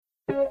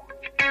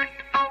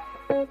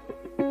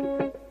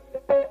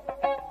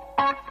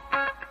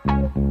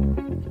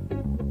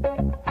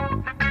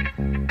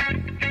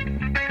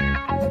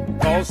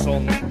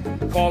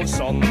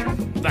Karlsson,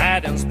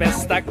 världens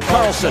bästa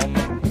Karlsson.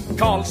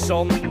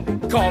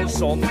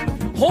 Karlsson,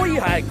 hoj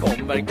här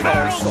kommer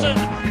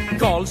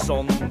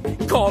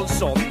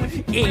Karlsson,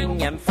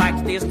 ingen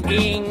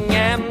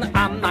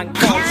annan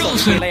Karlsson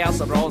spelar jag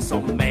så bra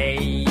som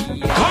mig.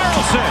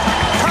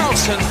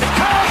 Karlsson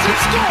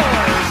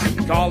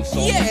scores!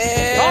 Karlsson,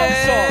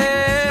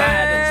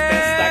 världens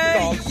bästa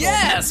Karlsson.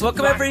 Yes,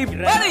 welcome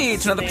everybody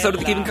to another episode of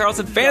the Keeping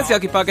Karlsson Fantasy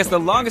Hockey Podcast, the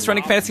longest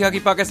running fantasy hockey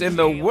podcast in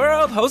the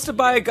world, hosted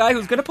by a guy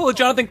who's going to pull a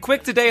Jonathan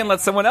Quick today and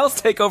let someone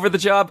else take over the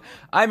job.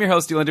 I'm your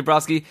host, Dylan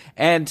Dabrowski,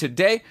 and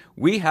today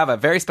we have a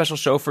very special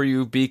show for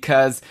you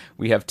because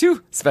we have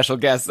two special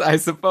guests, I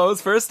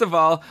suppose. First of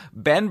all,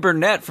 Ben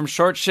Burnett from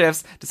Short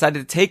Shifts decided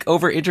to take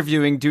over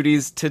interviewing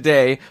duties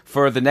today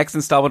for the next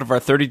installment of our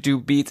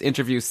 32 Beats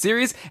interview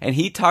series, and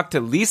he talked to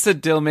Lisa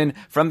Dillman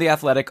from The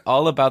Athletic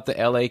all about the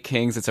LA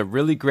Kings. It's a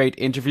really great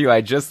interview.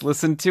 I just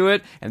listened to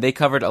it, and they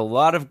covered a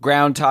lot of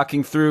ground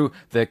talking through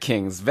the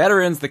Kings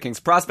veterans, the Kings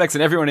prospects,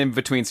 and everyone in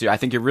between. So I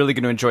think you're really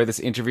going to enjoy this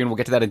interview, and we'll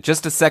get to that in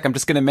just a sec. I'm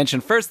just going to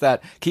mention first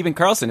that Keeping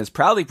Karlsson is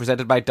proudly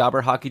presented by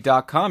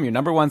DobberHockey.com, your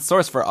number one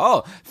source for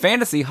all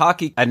fantasy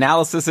hockey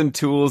analysis and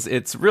tools.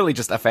 It's really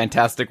just a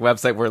fantastic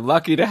website. We're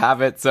lucky to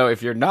have it. So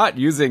if you're not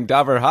using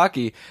Dobber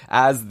Hockey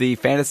as the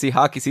fantasy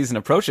hockey season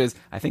approaches,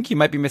 I think you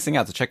might be missing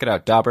out. So check it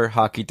out,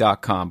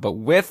 DobberHockey.com. But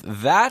with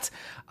that,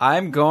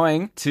 I'm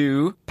going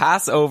to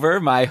pass over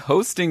my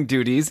hosting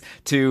duties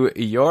to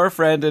your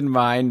friend and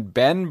mine,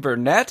 Ben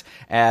Burnett,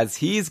 as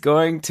he's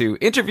going to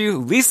interview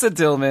Lisa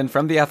Dillman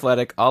from The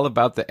Athletic all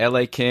about the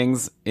LA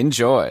Kings.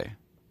 Enjoy.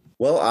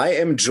 Well, I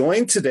am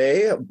joined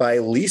today by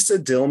Lisa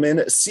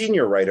Dillman,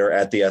 senior writer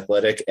at The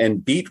Athletic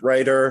and beat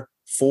writer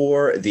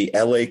for the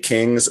LA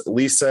Kings.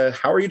 Lisa,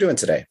 how are you doing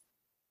today?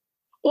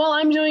 Well,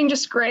 I'm doing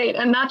just great,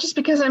 and not just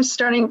because I'm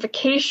starting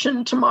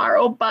vacation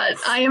tomorrow, but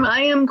I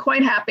am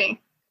quite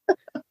happy.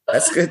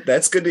 That's good.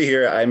 That's good to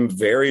hear. I'm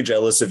very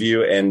jealous of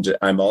you, and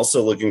I'm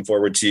also looking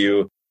forward to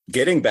you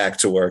getting back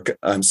to work.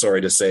 I'm sorry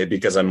to say,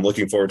 because I'm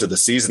looking forward to the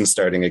season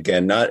starting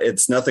again.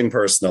 It's nothing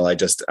personal.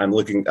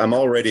 I'm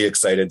already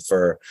excited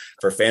for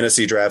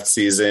fantasy draft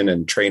season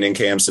and training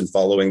camps and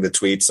following the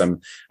tweets.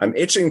 I'm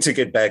itching to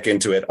get back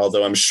into it,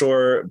 although I'm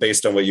sure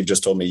based on what you've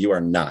just told me, you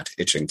are not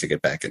itching to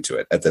get back into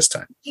it at this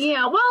time.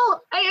 Yeah,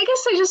 well, I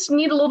guess I just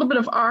need a little bit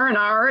of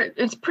R&R.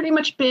 It's pretty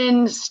much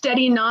been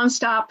steady,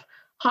 nonstop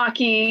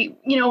hockey,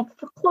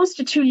 for close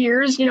to 2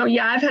 years.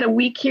 I've had a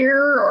week here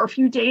or a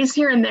few days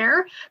here and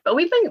there, but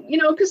we've been,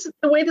 because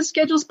the way the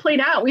schedule's played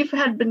out, we've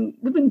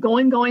been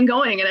going,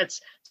 and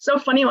it's so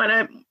funny when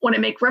I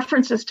make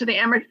references to the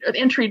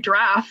entry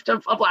draft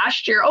of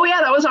last year. Oh yeah,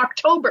 that was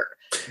October.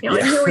 And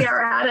here we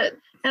are at it,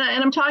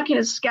 and I'm talking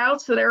to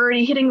scouts that are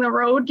already hitting the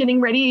road,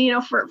 getting ready,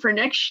 for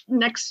next,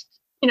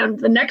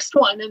 the next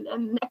one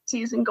and next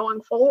season going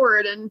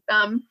forward, and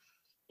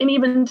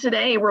even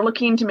today, we're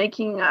looking to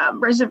making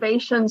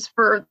reservations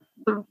for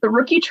the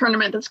rookie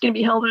tournament that's going to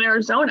be held in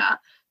Arizona.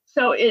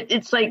 So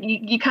it's like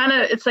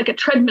it's like a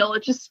treadmill.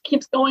 It just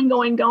keeps going.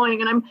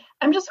 And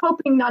I'm just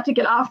hoping not to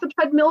get off the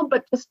treadmill,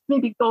 but just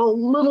maybe go a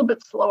little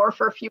bit slower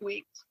for a few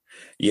weeks.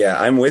 Yeah,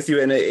 I'm with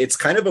you. And it's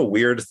kind of a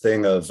weird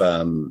thing of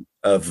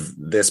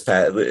this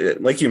path.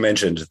 Like you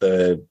mentioned,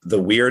 the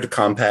weird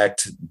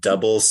compact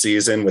double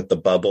season with the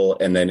bubble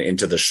and then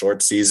into the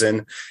short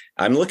season.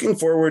 I'm looking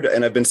forward,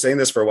 and I've been saying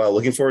this for a while,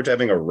 looking forward to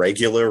having a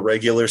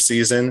regular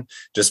season,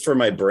 just for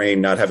my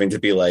brain not having to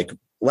be like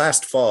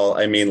last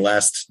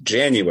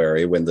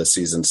January when the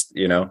season's,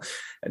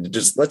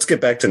 just let's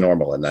get back to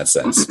normal in that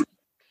sense.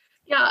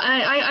 Yeah,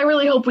 I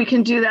really hope we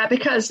can do that,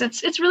 because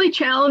it's really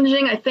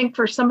challenging, I think,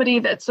 for somebody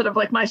that's sort of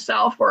like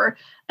myself, or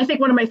I think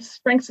one of my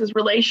strengths is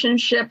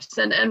relationships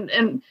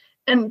and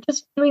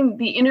just doing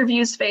the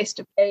interviews face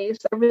to face.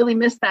 I really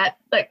miss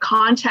that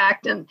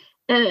contact, and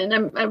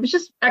I was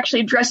just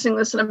actually addressing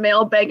this in a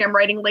mailbag I'm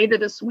writing later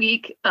this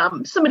week.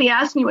 Somebody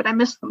asked me what I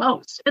miss the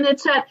most, and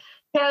it's that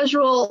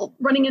casual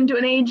running into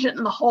an agent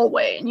in the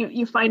hallway, and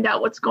you find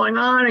out what's going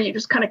on, or you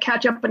just kind of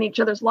catch up on each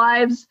other's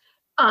lives.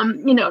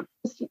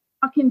 Just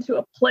talking to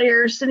a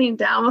player, sitting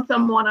down with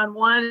them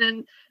one-on-one,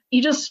 and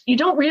you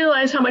don't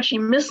realize how much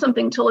you miss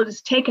something till it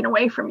is taken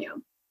away from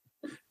you.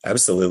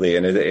 Absolutely.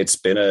 And it's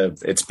been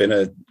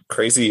a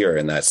crazy year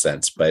in that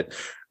sense, but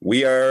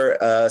we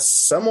are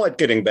somewhat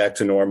getting back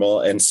to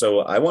normal. And so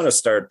I want to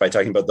start by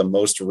talking about the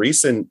most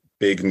recent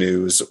big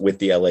news with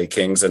the LA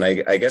Kings. And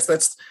I guess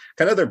that's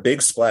kind of their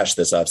big splash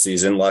this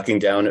offseason, locking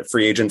down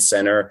free agent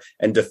center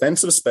and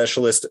defensive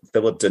specialist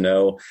Phillip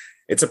Danault.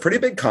 It's a pretty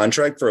big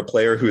contract for a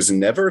player who's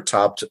never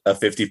topped a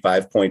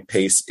 55-point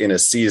pace in a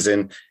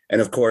season.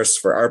 And of course,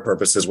 for our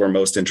purposes, we're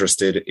most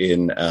interested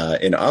in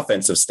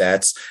offensive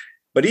stats.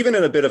 But even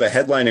in a bit of a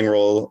headlining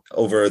role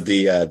over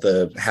the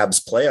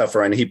Habs playoff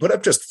run, he put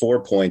up just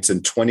 4 points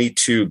in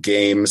 22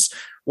 games.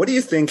 What do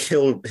you think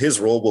his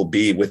role will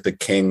be with the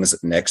Kings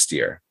next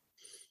year?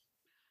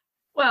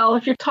 Well,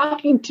 if you're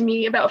talking to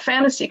me about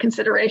fantasy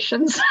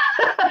considerations,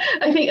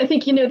 I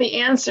think you know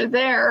the answer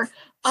there.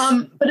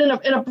 But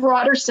in a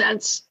broader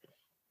sense,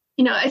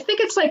 I think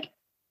it's like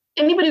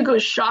anybody who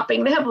goes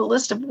shopping, they have a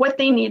list of what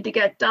they need to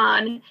get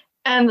done.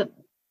 And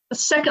the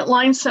second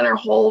line center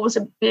hole was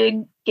a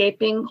big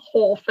gaping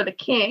hole for the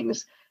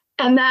Kings.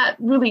 And that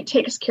really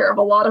takes care of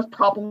a lot of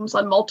problems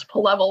on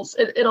multiple levels.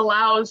 It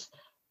allows,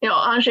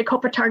 Anze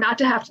Kopitar not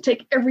to have to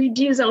take every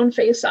D-zone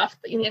face-off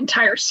in the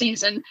entire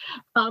season.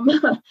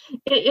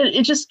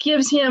 It just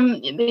gives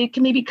him, they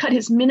can maybe cut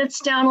his minutes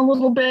down a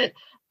little bit.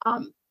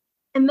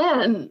 And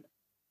then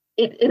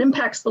it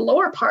impacts the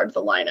lower part of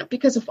the lineup,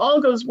 because if all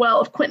goes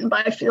well, if Quinton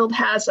Byfield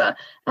has a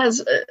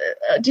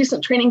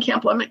decent training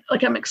camp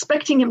like I'm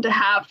expecting him to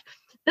have,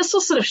 this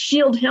will sort of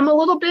shield him a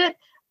little bit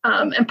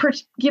and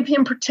give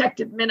him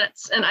protected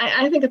minutes. And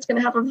I think it's going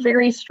to have a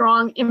very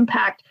strong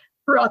impact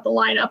throughout the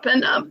lineup.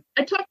 And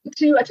I talked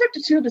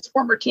to two of his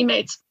former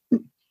teammates,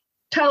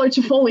 Tyler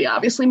Toffoli,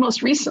 obviously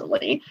most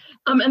recently,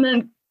 and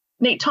then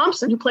Nate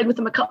Thompson, who played with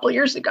him a couple of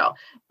years ago.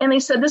 And they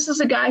said, this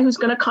is a guy who's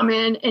going to come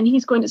in and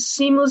he's going to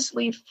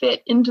seamlessly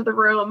fit into the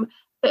room.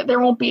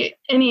 There won't be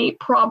any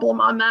problem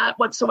on that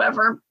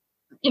whatsoever.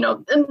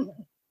 And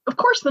of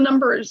course the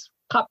numbers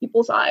caught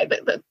people's eye,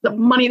 the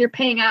money they're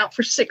paying out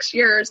for 6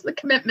 years, the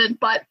commitment.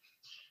 But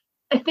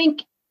I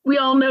think we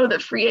all know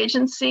that free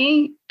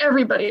agency,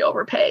 everybody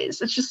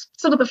overpays. It's just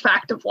sort of the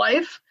fact of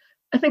life.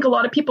 I think a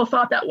lot of people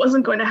thought that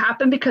wasn't going to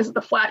happen because of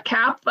the flat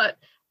cap, but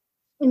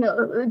the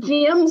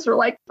GMs were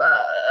like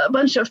a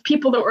bunch of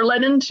people that were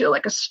let into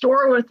like a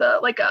store with a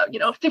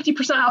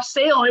 50% off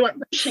sale. They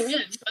went rushing in,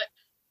 but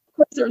of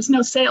course there was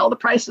no sale. The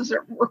prices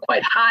were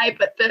quite high,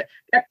 but the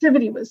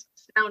activity was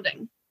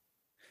astounding.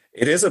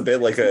 It is a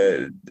bit like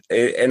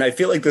and I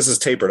feel like this has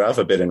tapered off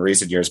a bit in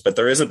recent years, but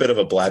there is a bit of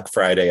a Black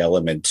Friday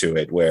element to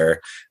it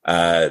where,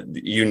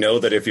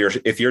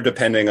 that if you're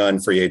depending on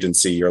free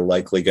agency, you're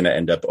likely going to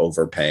end up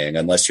overpaying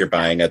unless you're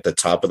buying at the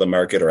top of the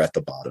market or at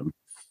the bottom.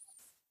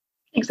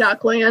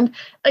 Exactly. And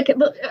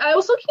I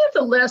was looking at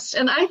the list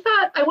and I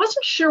thought, I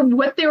wasn't sure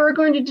what they were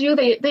going to do.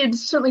 They had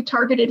certainly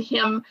targeted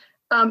him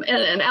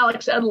and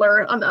Alex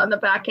Edler on the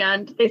back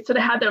end. They sort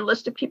of had their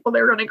list of people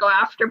they were going to go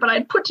after, but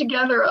I'd put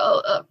together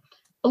a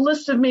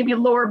list of maybe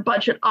lower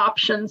budget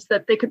options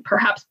that they could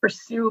perhaps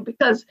pursue,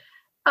 because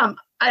I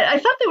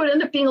thought they would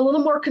end up being a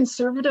little more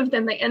conservative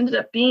than they ended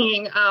up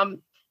being.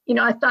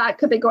 I thought,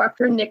 could they go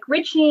after Nick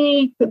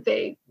Ritchie? Could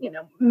they,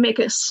 make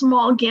a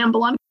small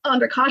gamble on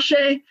Ondrej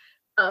Kase?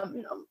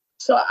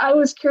 So I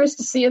was curious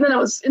to see, and then I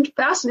was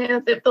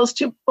fascinated that those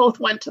two both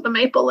went to the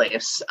Maple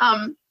Leafs.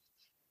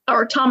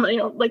 Or Tom,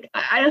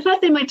 I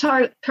thought they might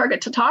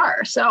target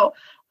Tatar. So,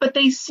 but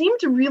they seem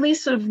to really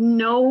sort of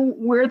know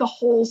where the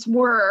holes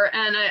were.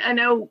 And I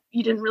know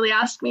you didn't really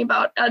ask me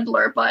about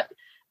Edler, but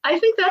I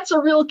think that's a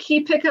real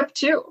key pickup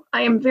too.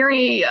 I am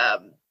very,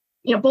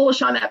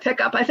 bullish on that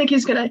pickup. I think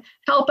he's going to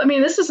help. I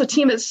mean, this is a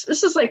team. This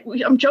is like,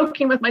 I'm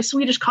joking with my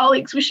Swedish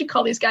colleagues. We should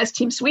call these guys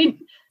Team Sweden.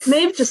 And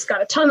they've just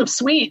got a ton of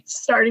Swedes,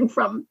 starting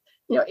from,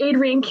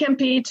 Adrian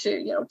Kempe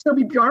to,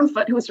 Toby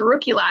Bjornfot, who was a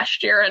rookie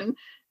last year.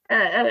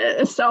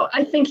 And so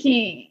I think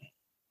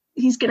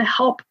he's going to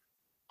help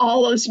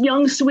all those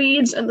young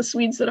Swedes and the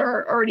Swedes that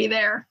are already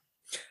there.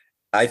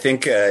 I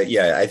think,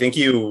 I think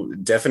you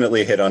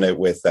definitely hit on it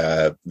with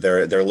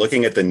they're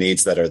looking at the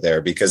needs that are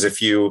there, because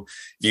if you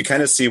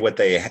kind of see what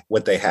they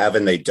have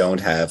and they don't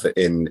have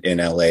in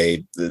LA,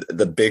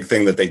 the big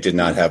thing that they did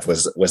not have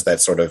was that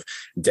sort of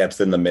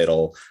depth in the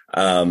middle.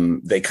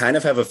 They kind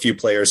of have a few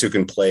players who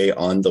can play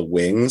on the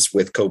wings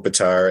with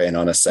Kopitar and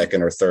on a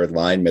second or third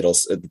line,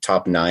 the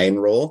top 9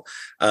 role.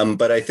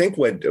 But I think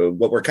what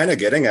we're kind of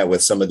getting at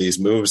with some of these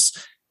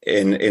moves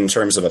in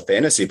terms of a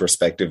fantasy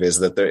perspective is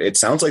that it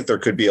sounds like there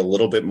could be a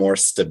little bit more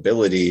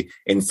stability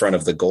in front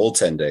of the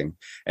goaltending.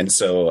 And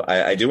so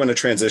I do want to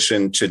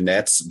transition to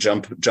Nets,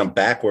 jump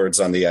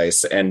backwards on the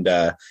ice. And,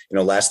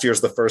 last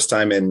year's the first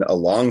time in a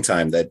long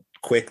time that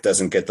Quick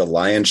doesn't get the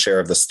lion's share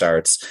of the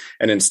starts.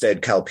 And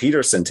instead Cal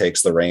Peterson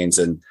takes the reins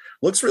and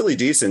looks really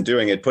decent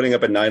doing it, putting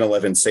up a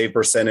 .911 save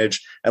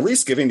percentage, at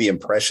least giving the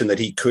impression that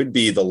he could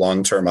be the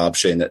long-term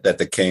option that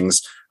the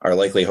Kings are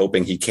likely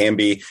hoping he can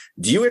be.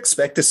 Do you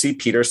expect to see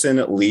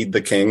Peterson lead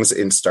the Kings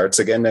in starts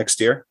again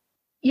next year?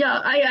 Yeah,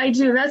 I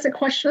do. That's a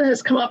question that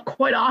has come up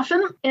quite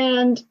often.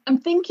 And I'm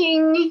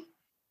thinking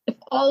if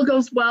all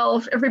goes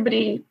well,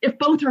 if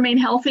both remain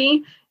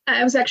healthy,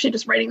 I was actually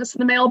just writing this in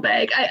the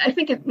mailbag. I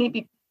think it may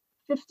be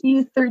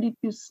 50-32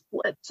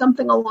 split,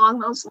 something along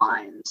those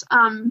lines.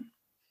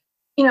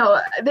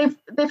 They've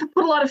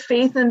put a lot of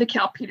faith into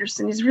Cal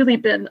Peterson. He's really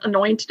been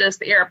anointed as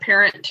the heir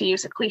apparent, to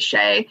use a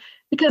cliche,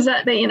 because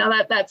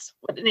that's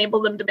what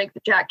enabled them to make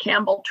the Jack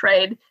Campbell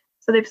trade.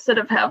 So they've sort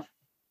of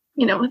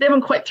they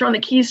haven't quite thrown the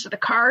keys to the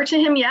car to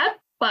him yet,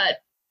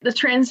 but the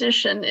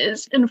transition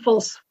is in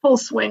full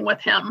swing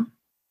with him.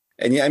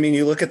 And yeah, I mean,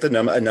 you look at a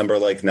number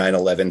like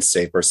 9/11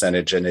 save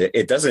percentage, and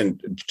it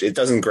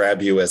doesn't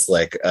grab you as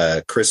like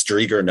a Chris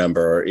Drieger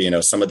number, or, you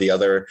know, some of the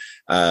other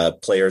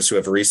players who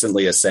have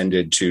recently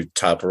ascended to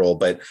top role.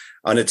 But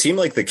on a team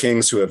like the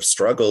Kings, who have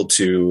struggled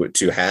struggled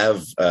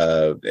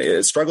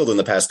in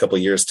the past couple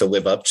of years to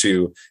live up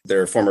to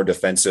their former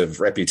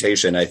defensive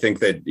reputation, I think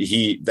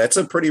that's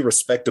a pretty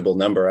respectable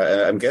number.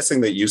 I'm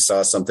guessing that you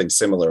saw something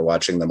similar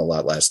watching them a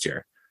lot last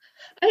year.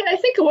 I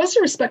think it was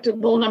a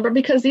respectable number,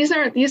 because these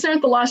aren't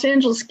the Los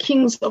Angeles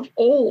Kings of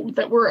old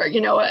that were, you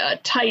know, a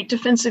tight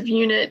defensive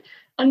unit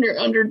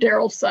under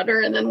Daryl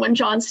Sutter, and then when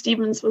John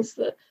Stevens was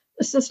the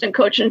assistant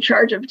coach in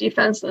charge of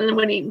defense, and then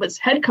when he was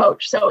head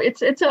coach. So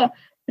it's a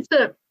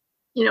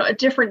you know, a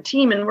different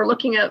team, and we're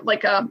looking at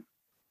like a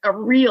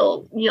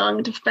real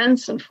young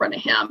defense in front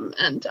of him.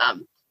 And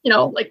you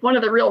know, like one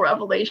of the real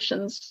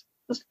revelations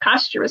this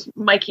past year was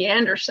Mikey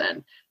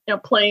Anderson, you know,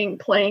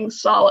 playing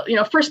solid, you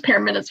know, first pair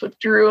minutes with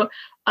Drew.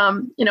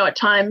 You know, at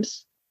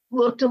times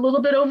looked a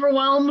little bit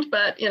overwhelmed,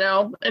 but, you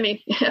know, I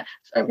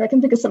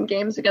can think of some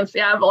games against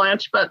the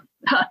Avalanche, but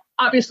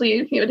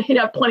obviously he'd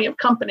have plenty of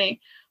company.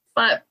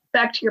 But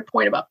back to your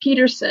point about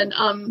Peterson,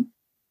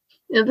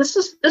 you know, this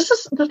is the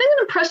thing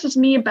that impresses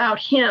me about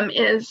him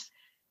is,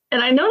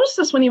 and I noticed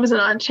this when he was in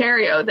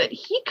Ontario, that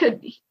he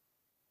could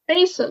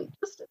face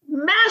just a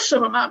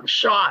massive amount of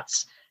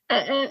shots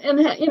and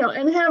you know,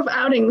 and have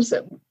outings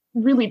that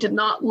really did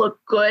not look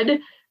good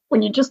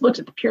when you just looked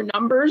at the pure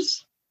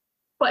numbers.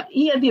 But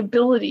he had the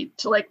ability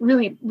to like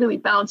really, really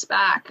bounce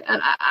back.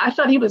 And I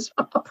thought he was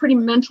a pretty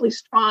mentally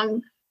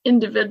strong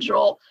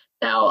individual.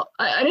 Now,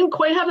 I didn't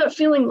quite have that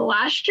feeling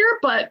last year,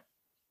 but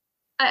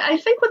I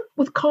think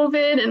with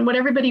COVID and what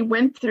everybody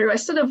went through, I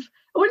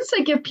wouldn't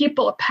say give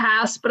people a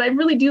pass, but I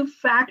really do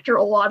factor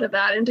a lot of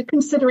that into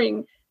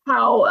considering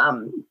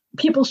how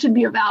people should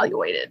be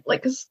evaluated.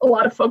 Like, 'cause a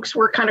lot of folks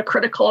were kind of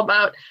critical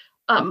about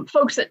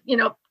folks that, you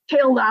know,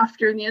 tailed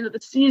after the end of the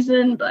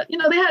season, but, you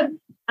know, they had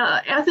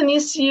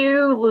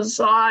Athanasiou,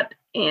 Lizotte,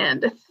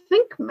 and I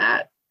think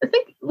at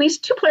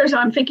least two players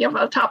I'm thinking of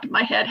off the top of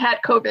my head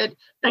had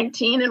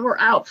COVID-19 and were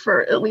out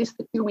for at least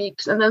a few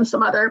weeks, and then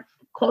some other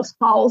close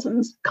calls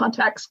and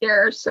contact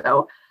scares.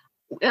 So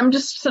I'm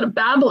just sort of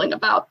babbling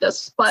about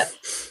this, but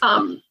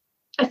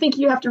I think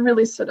you have to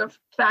really sort of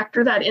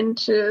factor that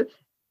into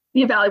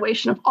the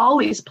evaluation of all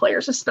these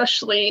players,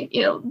 especially,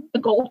 you know, the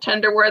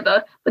goaltender, where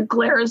the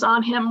glare is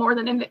on him more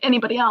than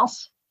anybody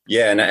else.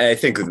 Yeah, and I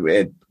think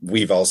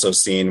we've also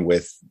seen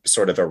with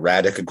sort of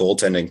erratic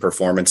goaltending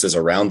performances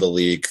around the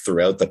league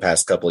throughout the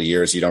past couple of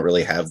years, you don't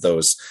really have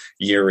those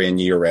year in,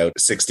 year out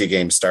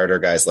 60-game starter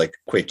guys like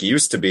Quick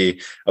used to be.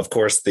 Of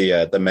course,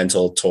 the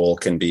mental toll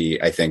can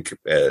be, I think,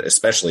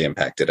 especially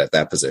impacted at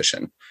that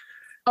position.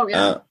 Oh,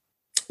 yeah.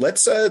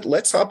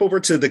 Let's hop over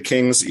to the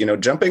Kings. You know,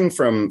 jumping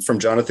from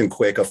Jonathan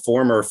Quick, a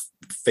former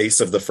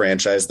face of the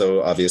franchise,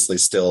 though obviously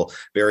still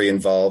very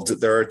involved.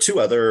 There are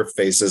two other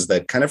faces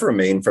that kind of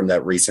remain from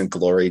that recent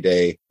glory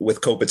day with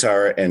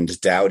Kopitar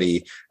and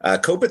Doughty.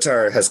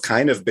 Kopitar has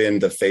kind of been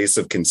the face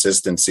of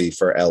consistency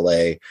for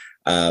LA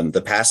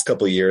the past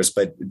couple of years,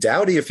 but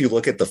Doughty, if you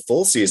look at the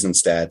full season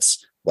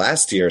stats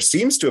last year,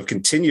 seems to have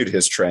continued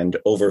his trend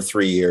over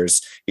 3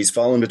 years. He's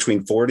fallen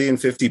between 40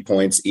 and 50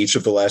 points each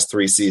of the last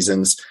 3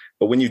 seasons.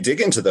 But when you dig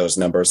into those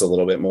numbers a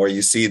little bit more,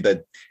 you see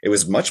that it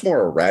was much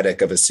more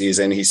erratic of a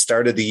season. He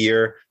started the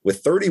year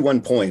with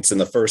 31 points in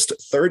the first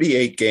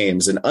 38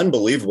 games, an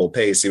unbelievable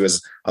pace. He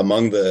was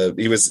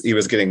he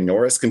was getting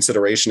Norris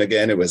consideration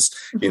again. It was,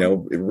 you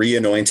know,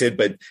 re-anointed,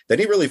 but then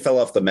he really fell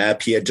off the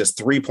map. He had just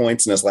 3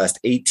 points in his last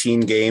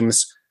 18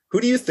 games.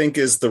 Who do you think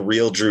is the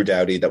real Drew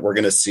Doughty that we're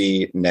going to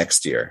see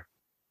next year?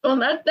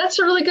 Well, that's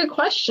a really good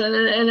question,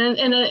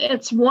 and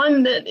it's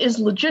one that is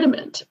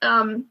legitimate.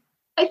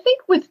 I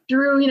think with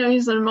Drew, you know,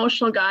 he's an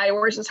emotional guy,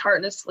 wears his heart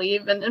in his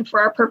sleeve, and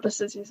for our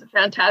purposes, he's a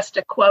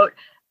fantastic quote.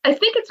 I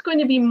think it's going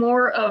to be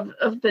more of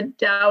the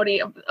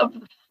Doughty of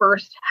the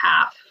first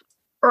half,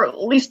 or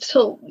at least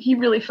till he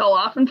really fell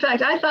off. In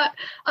fact, I thought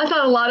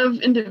a lot of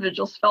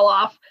individuals fell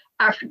off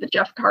after the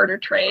Jeff Carter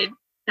trade.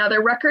 Now,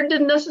 their record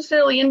didn't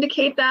necessarily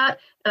indicate that,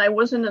 and I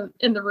wasn't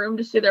in the room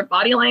to see their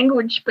body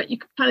language, but you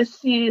could kind of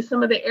see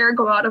some of the air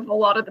go out of a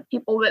lot of the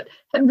people that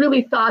had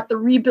really thought the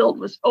rebuild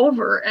was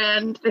over,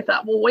 and they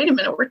thought, well, wait a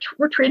minute,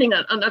 we're trading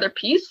another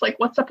piece? Like,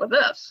 what's up with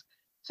this?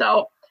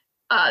 So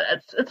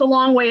it's a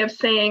long way of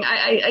saying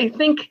I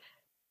think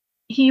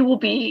he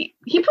put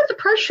the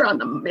pressure on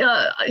them.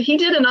 He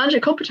did, and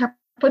Anze Kopitar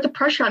put the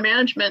pressure on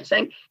management,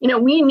 saying, you know,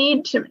 we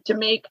need to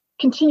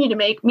continue to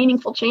make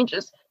meaningful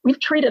changes. We've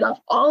traded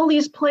off all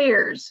these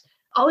players.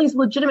 All these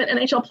legitimate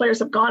NHL players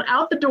have gone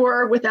out the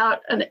door without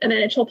an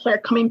NHL player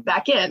coming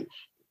back in.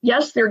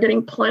 Yes, they're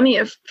getting plenty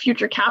of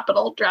future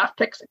capital, draft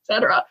picks,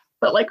 etc.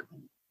 But, like,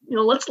 you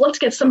know, let's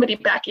get somebody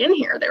back in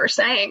here, they were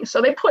saying.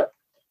 So they put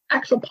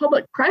actual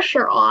public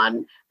pressure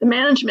on the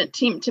management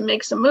team to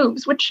make some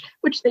moves, which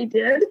they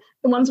did.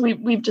 The ones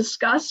we've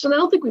discussed, and I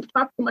don't think we've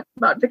talked too much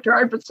about Victor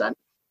Arvidsson.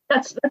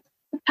 That's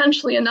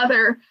potentially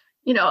another,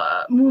 you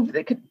know, move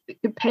that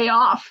could pay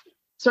off,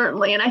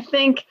 certainly. And I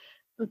think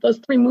those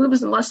 3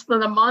 moves in less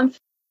than a month,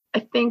 I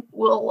think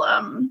will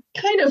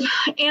kind of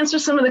answer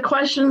some of the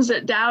questions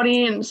that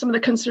Doughty and some of the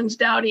concerns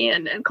Doughty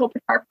and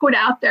Kopitar put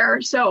out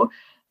there. So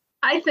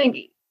I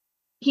think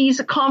he's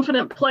a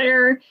confident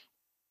player.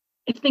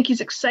 I think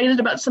he's excited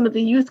about some of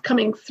the youth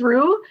coming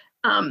through.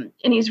 And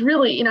he's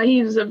really,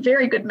 he's a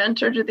very good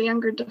mentor to the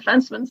younger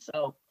defensemen.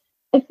 So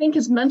I think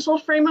his mental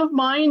frame of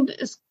mind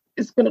is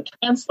going to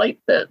translate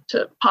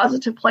to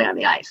positive play on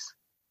the ice.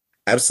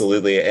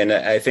 Absolutely. And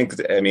I think,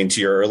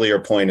 to your earlier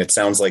point, it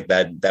sounds like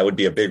that would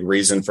be a big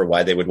reason for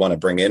why they would want to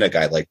bring in a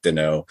guy like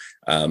Danault,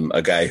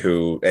 a guy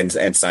who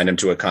and sign him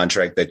to a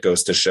contract that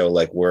goes to show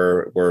like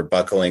we're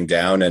buckling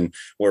down and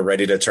we're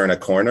ready to turn a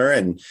corner.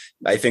 And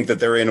I think that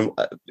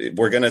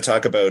we're going to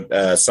talk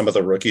about some of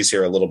the rookies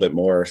here a little bit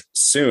more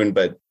soon,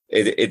 but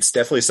it's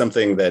definitely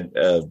something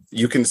that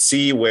you can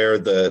see where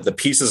the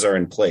pieces are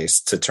in place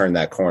to turn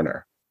that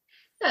corner.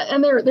 Yeah,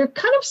 and they're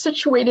kind of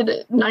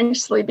situated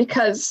nicely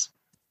because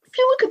if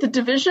you look at the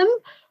division,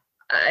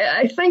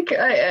 I think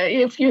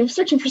if you're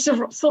searching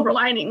for silver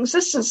linings,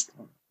 this is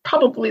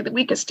probably the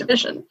weakest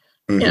division.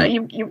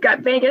 Mm-hmm. You've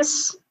got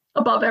Vegas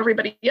above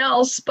everybody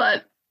else,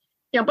 but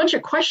a bunch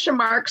of question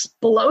marks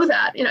below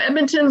that.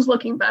 Edmonton's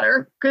looking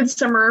better, good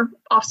summer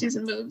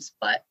offseason moves,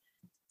 but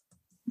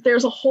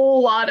there's a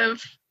whole lot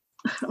of.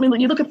 You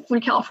look at the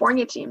 3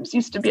 California teams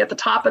used to be at the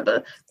top of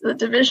the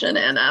division,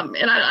 and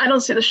I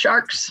don't see the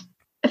Sharks.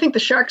 I think the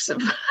Sharks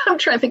have. I'm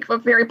trying to think of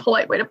a very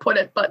polite way to put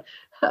it, but.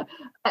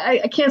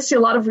 I can't see a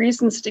lot of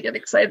reasons to get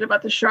excited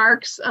about the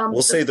Sharks.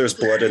 We'll say there's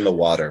blood in the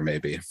water,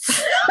 maybe.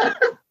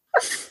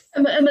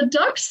 and the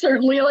Ducks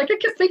certainly. I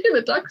kept thinking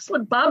the Ducks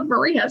when Bob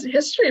Murray has a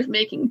history of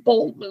making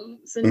bold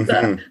moves, and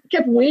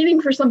kept waiting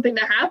for something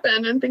to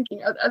happen and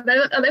thinking, are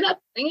they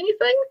not doing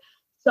anything?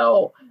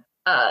 So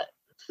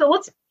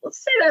let's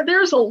say that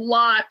there's a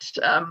lot.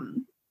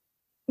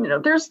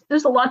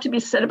 There's a lot to be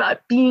said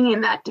about being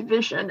in that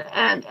division,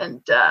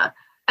 and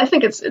I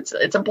think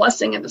it's a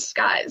blessing in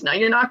disguise. Now,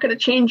 you're not going to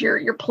change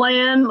your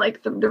plan,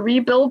 like the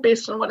rebuild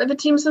based on what other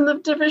teams in the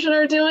division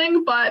are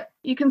doing, but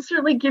you can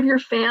certainly give your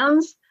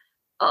fans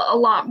a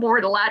lot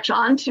more to latch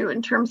onto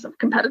in terms of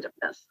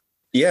competitiveness.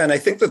 Yeah, and I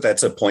think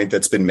that's a point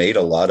that's been made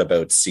a lot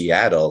about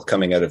Seattle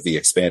coming out of the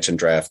expansion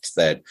draft,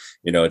 that,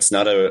 it's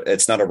not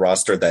a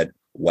roster that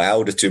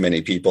wowed too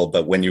many people,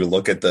 but when you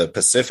look at the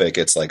Pacific,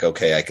 it's like,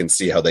 okay, I can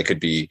see how they could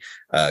be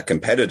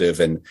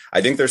competitive. And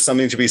I think there's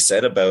something to be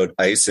said about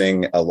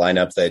icing a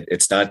lineup that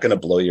it's not going to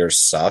blow your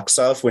socks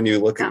off when you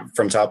look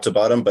from top to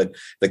bottom, but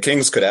the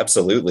Kings could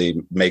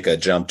absolutely make a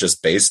jump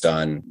just based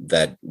on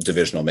that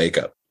divisional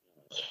makeup.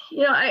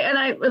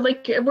 I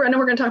know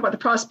we're going to talk about the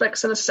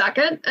prospects in a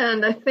second,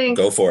 and I think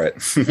go for it.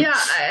 Yeah,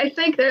 I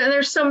think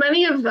there's so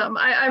many of them.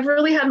 I've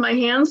really had my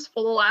hands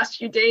full the last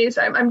few days.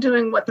 I'm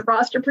doing what the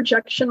roster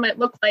projection might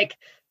look like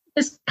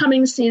this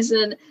coming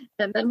season,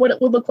 and then what it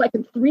would look like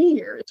in 3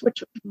 years,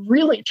 which is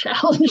really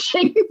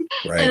challenging.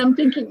 Right. And I'm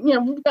thinking,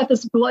 we've got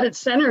this blooded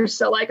center,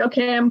 so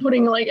okay, I'm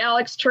putting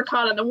Alex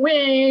Turcotte on the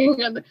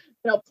wing, and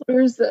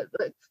players that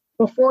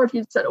before, if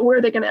you'd said, where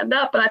are they going to end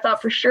up? But I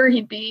thought for sure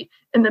he'd be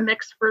in the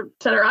mix for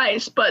center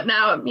ice. But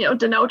now,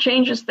 Danault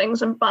changes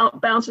things and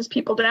bounces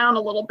people down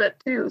a little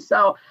bit too.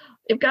 So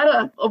you've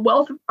got a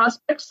wealth of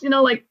prospects,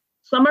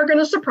 some are going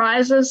to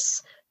surprise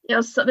us.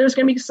 So there's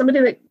going to be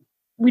somebody that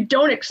we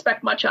don't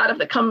expect much out of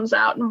that comes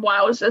out and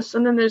wows us.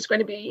 And then there's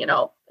going to be,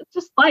 it's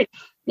just life.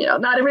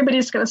 Not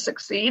everybody's going to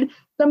succeed.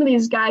 Some of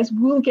these guys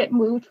will get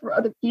moved for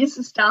other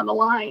pieces down the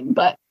line,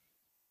 but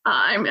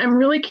I'm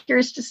really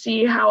curious to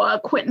see how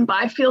Quentin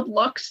Byfield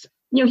looks.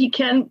 He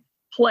can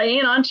play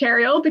in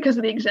Ontario because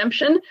of the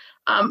exemption.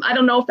 I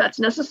don't know if that's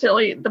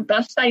necessarily the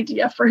best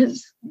idea for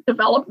his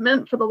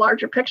development for the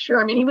larger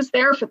picture. He was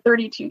there for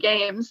 32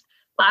 games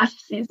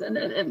last season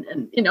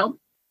and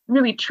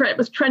really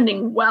was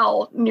trending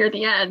well near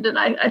the end, and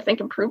I think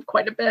improved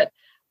quite a bit.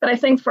 But I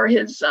think for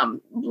his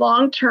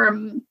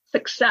long-term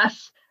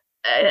success,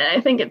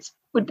 I think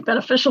would be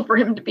beneficial for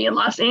him to be in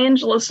Los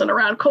Angeles and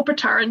around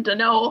Kopitar and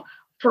Danault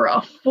for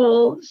a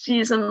full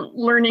season,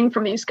 learning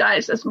from these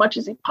guys as much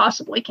as he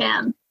possibly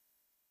can.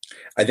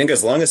 I think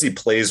as long as he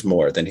plays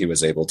more than he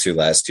was able to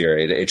last year,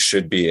 it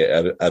should be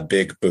a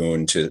big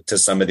boon to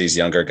some of these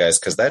younger guys,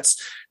 because that's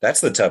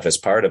the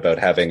toughest part about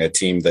having a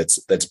team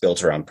that's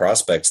built around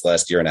prospects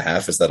last year and a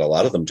half, is that a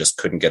lot of them just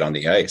couldn't get on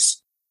the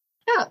ice.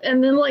 Yeah,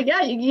 and then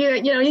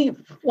you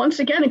once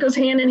again it goes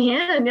hand in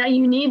hand. Yeah,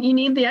 you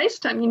need the ice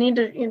time. You need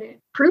to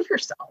prove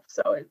yourself.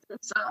 So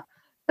it's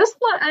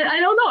I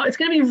don't know. It's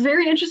going to be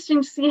very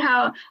interesting to see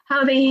how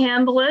they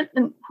handle it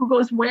and who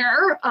goes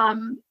where.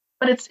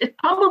 But it's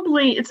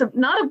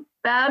not a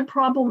bad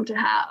problem to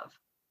have.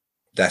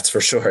 That's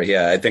for sure.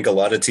 Yeah, I think a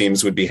lot of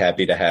teams would be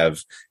happy to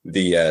have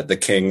the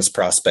Kings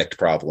prospect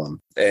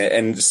problem.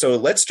 And so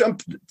let's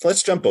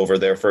jump over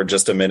there for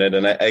just a minute.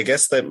 And I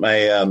guess that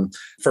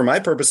for my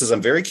purposes,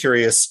 I'm very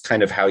curious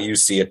kind of how you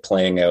see it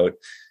playing out.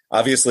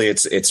 Obviously,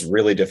 it's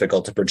really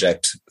difficult to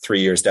project 3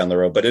 years down the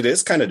road, but it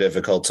is kind of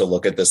difficult to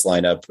look at this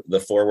lineup, the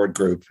forward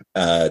group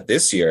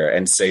this year,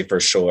 and say for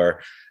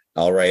sure,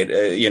 All right.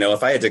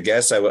 If I had to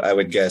guess, I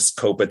would guess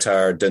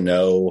Kopitar,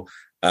 Danault,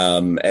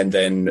 and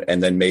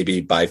then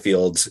maybe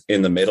Byfield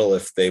in the middle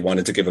if they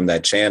wanted to give him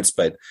that chance.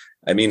 But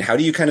I mean, how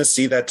do you kind of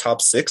see that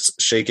top six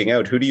shaking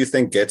out? Who do you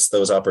think gets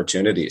those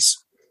opportunities?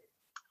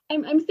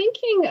 I'm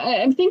thinking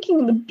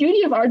the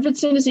beauty of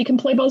Arvidsson is he can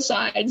play both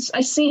sides.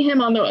 I see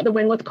him on the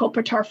wing with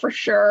Kopitar for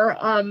sure.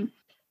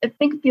 I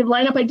think the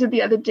lineup I did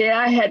the other day,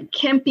 I had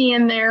Kempe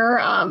in there.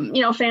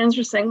 Fans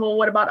were saying, well,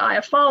 what about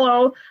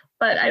Iafallo?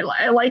 But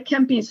I like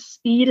Kempe's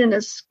speed and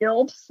his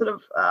skill to sort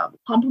of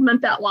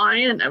complement that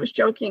line. And I was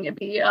joking, it'd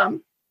be,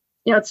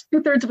 it's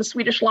 2/3 of a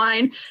Swedish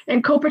line.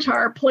 And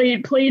Kopitar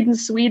played in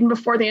Sweden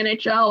before the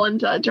NHL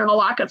and during a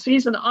lockout, so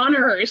he's an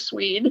honorary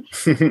Swede.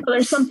 So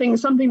there's something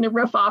to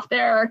riff off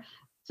there.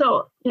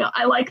 So,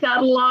 I like that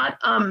a lot.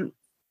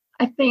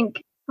 I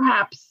think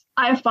perhaps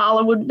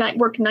Iafallo would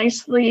work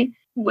nicely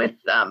with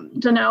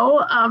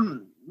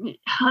Danault.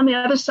 On the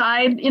other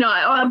side,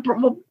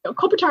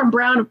 Kopitar and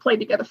Brown have played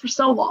together for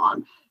so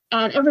long,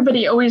 and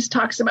everybody always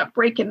talks about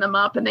breaking them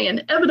up, and they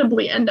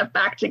inevitably end up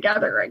back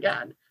together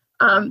again.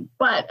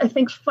 But I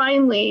think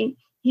finally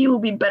he will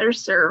be better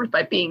served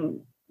by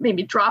being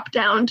maybe dropped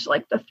down to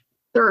like the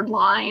third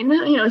line.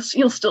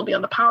 He'll still be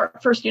on the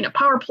first unit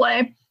power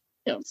play,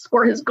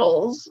 score his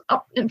goals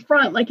up in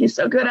front like he's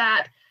so good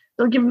at.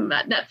 They'll give him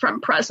that net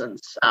front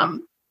presence.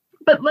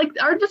 But like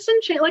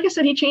Arvidsson, like I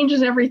said, he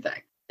changes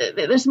everything.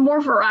 There's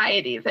more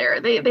variety there.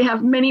 They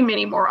have many,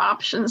 many more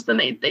options than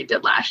they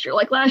did last year.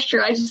 Like last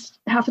year, I just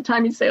half the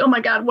time you'd say, oh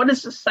my God, what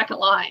is the second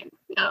line?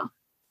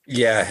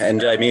 Yeah,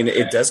 and I mean,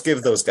 it does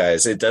give those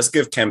guys, it does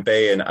give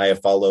Kempe and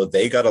Iafallo,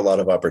 they got a lot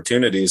of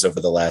opportunities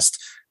over the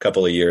last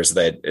couple of years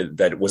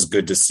that was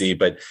good to see.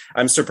 But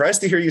I'm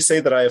surprised to hear you say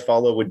that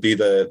Iafallo would be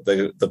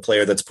the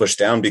player that's pushed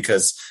down,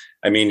 because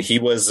I mean, he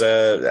was,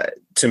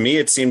 to me,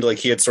 it seemed like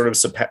he had sort of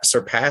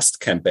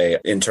surpassed Kempe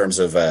in terms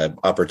of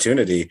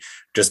opportunity,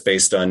 just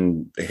based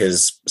on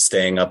his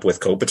staying up with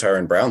Kopitar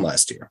and Brown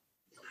last year.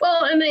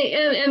 Well, and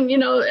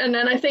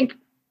then I think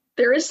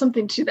there is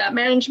something to that.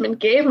 Management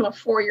gave him a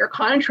 4-year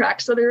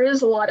contract, so there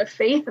is a lot of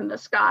faith in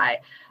this guy.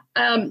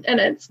 And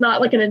it's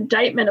not like an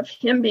indictment of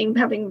him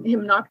having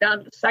him knocked down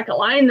to the second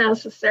line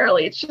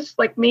necessarily. It's just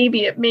like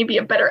maybe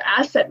a better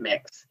asset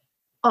mix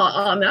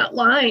on that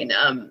line.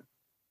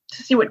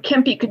 To see what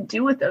Kempe could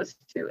do with those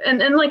two.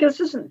 And like, this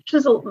isn't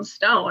chiseled in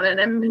stone,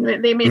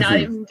 and they may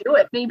not even do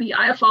it. Maybe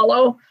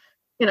Iafallo,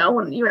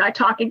 when you and I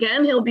talk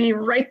again, he'll be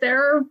right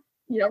there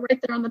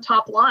on the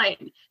top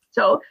line.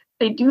 So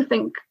they do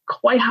think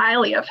quite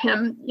highly of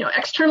him,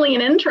 externally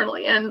and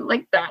internally. And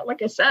like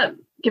I said,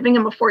 giving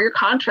him a 4-year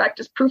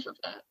contract is proof of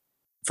that.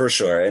 For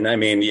sure. And I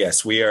mean,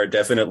 yes, we are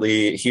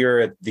definitely here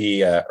at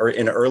the or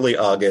in early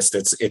August.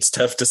 It's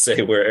tough to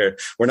say we're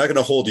not going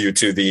to hold you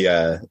to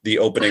the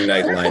opening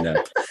night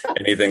lineup,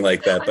 anything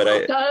like that.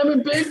 But I'm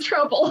in big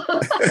trouble.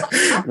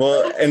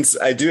 Well, and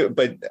I do,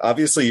 but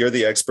obviously you're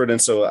the expert. And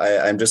so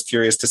I'm just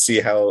curious to see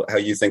how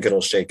you think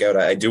it'll shake out.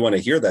 I do want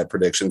to hear that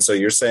prediction. So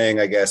you're saying,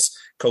 I guess,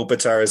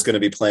 Kopitar is going to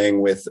be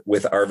playing with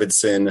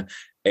Arvidsson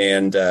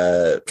and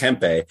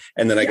Kempe,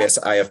 and then I guess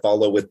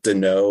Iafallo with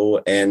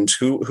Danault. And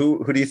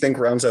who do you think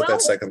rounds out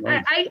that second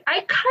line? I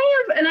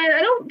kind of, and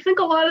I don't think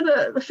a lot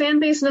of the fan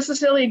base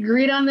necessarily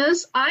agreed on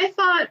this. I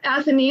thought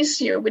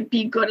Athanasiou would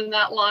be good in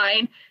that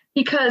line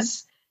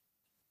because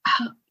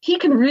he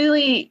can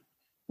really,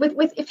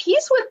 if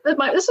he's with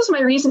this is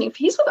my reasoning. If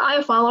he's with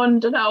Iafallo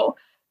and Danault,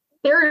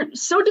 they're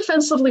so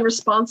defensively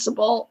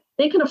responsible.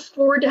 They can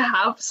afford to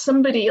have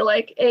somebody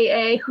like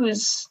AA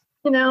who's,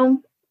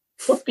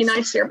 let's be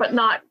nice here, but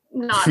not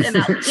in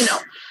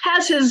that,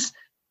 has his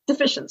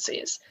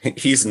deficiencies.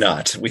 He's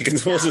not. We'll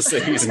just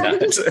say he's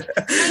not.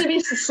 Trying to be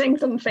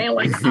succinct and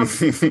failing.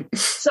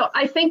 So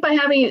I think by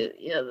having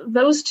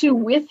those two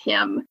with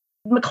him,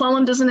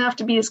 McClellan doesn't have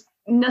to be as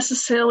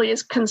necessarily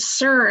as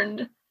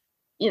concerned,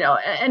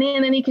 and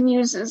then he can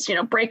use his,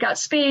 breakout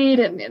speed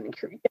and get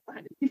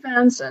behind the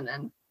defense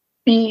and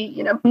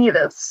be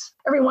this.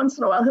 Every once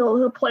in a while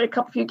he'll play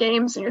a few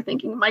games and you're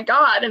thinking, my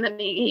God, and then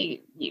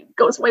he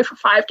goes away for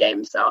 5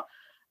 games. So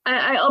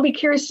I'll be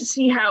curious to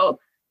see how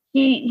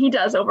he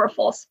does over a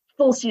full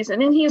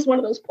season. And he is one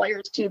of those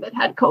players too that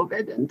had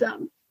COVID,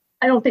 and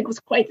I don't think it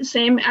was quite the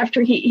same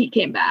after he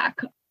came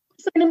back.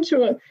 Signed him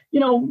to a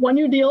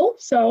 1-year deal,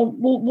 so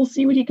we'll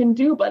see what he can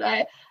do. But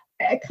I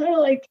kind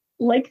of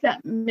like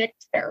that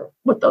mix there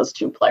with those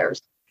two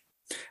players.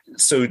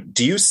 So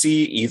do you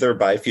see either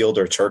Byfield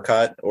or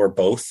Turcotte or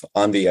both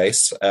on the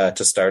ice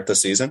to start the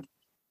season?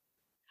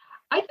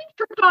 I think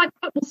Turcotte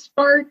will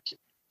start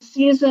the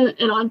season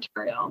in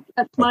Ontario.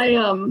 That's my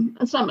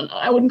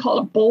I wouldn't call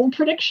it a bold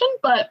prediction,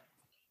 but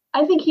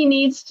I think he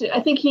needs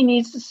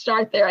to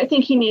start there. I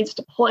think he needs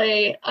to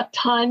play a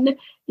ton.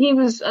 He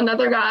was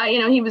another guy,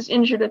 he was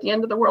injured at the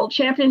end of the World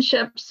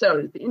Championship,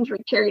 so the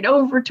injury carried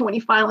over to when he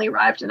finally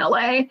arrived in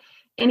LA,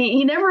 and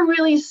he never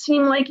really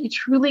seemed like he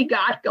truly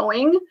got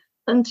going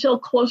until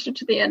closer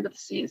to the end of the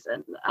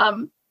season.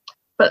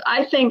 But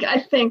I think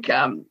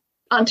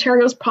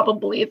Ontario's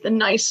probably the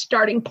nice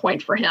starting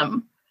point for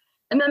him.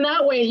 And then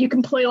that way you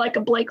can play like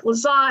a Blake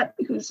Lizotte,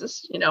 who's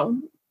this,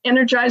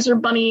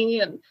 Energizer bunny,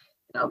 and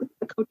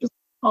the coach is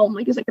home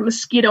like he's like a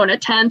mosquito in a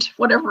tent,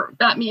 whatever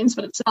that means,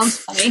 but it sounds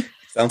funny.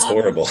 Sounds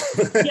horrible.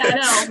 Yeah, I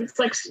know. It's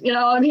like,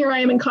 and here I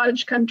am in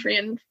cottage country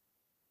and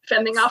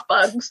fending off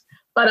bugs.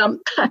 But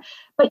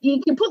but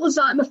you can put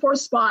Lizotte in the 4th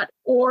spot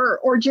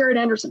or Jared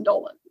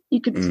Anderson-Dolan. You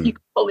could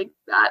totally do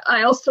that.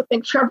 I also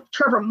think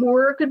Trevor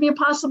Moore could be a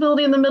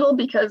possibility in the middle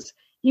because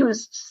he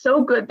was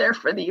so good there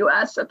for the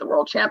U.S. at the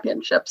World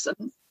Championships,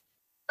 and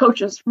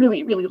coaches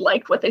really, really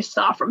liked what they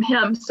saw from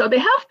him. So they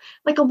have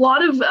like a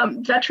lot of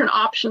veteran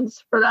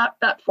options for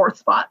that 4th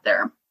spot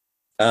there.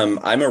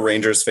 I'm a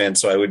Rangers fan,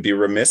 so I would be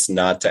remiss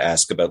not to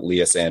ask about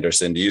Lias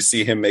Andersson. Do you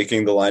see him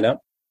making the lineup?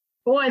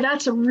 Boy,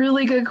 that's a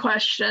really good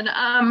question.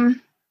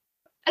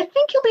 I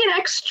think he'll be an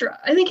extra.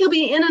 I think he'll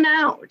be in and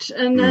out.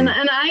 And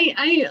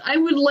I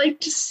would like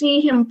to see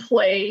him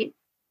play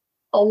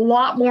a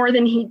lot more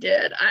than he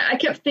did. I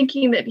kept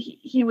thinking that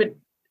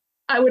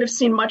I would have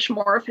seen much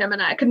more of him,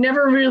 and I could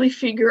never really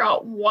figure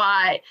out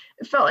why.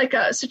 It felt like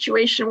a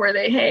situation where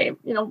they,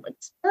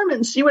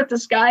 experiment, see what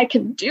this guy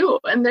can do.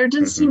 And there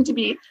didn't seem to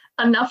be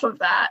enough of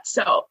that.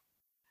 So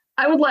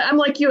I'm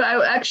like you.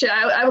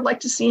 I would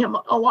like to see him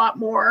a lot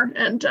more,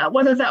 and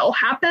whether that will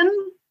happen,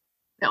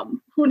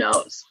 who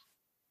knows?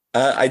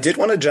 I did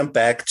want to jump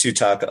back to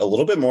talk a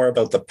little bit more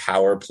about the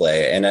power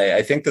play. And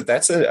I think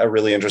that's a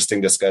really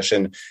interesting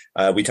discussion.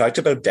 We talked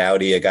about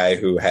Doughty, a guy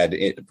who had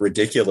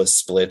ridiculous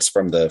splits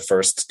from the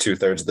first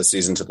 2/3 of the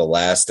season to the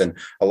last. And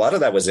a lot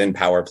of that was in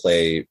power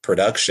play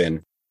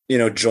production.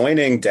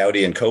 Joining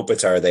Doughty and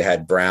Kopitar, they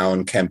had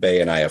Brown, Kempe,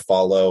 and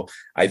Iafallo.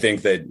 I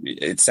think that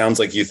it sounds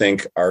like you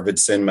think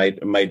Arvidsson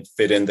might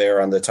fit in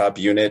there on the top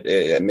unit.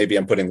 Maybe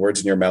I'm putting words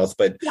in your mouth,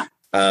 but yeah.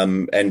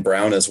 And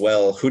Brown as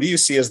well. Who do you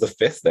see as the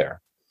 5th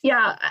there?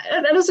 Yeah,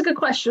 that is a good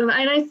question.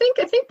 And I think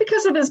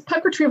because of his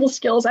puck retrieval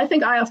skills, I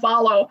think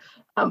Iafallo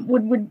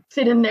would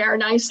fit in there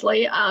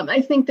nicely. I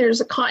think there's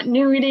a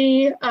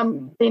continuity.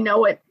 They know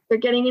what they're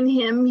getting in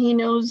him. He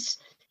knows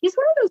he's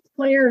one of those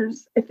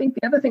players. I think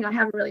the other thing I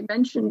haven't really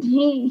mentioned,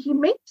 he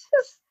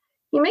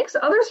makes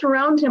others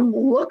around him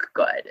look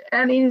good.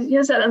 And he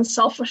has that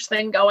unselfish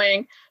thing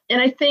going. And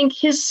I think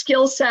his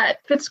skill set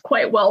fits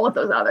quite well with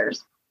those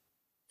others.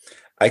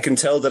 I can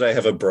tell that I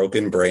have a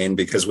broken brain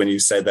because when you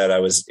said that, I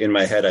was in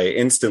my head, I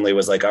instantly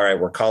was like, all right,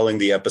 we're calling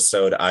the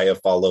episode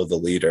Iafallo the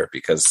Leader,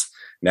 because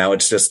now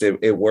it's just,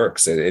 it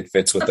works. It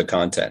fits with the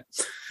content.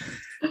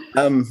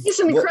 He's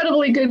an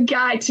incredibly good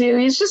guy too.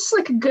 He's just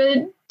like a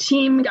good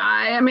team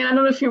guy. I mean, I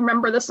don't know if you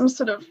remember this, I'm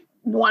sort of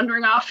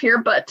wandering off here,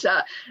 but do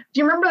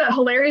you remember that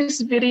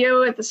hilarious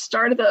video at the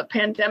start of the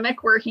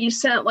pandemic where he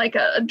sent like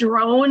a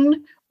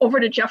drone over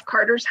to Jeff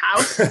Carter's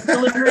house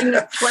delivering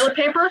toilet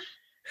paper?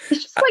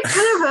 He's just like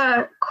kind of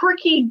a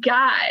quirky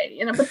guy,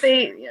 but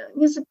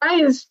he's a guy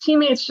his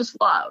teammates just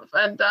love.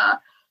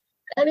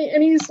 And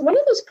he's one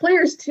of those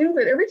players too,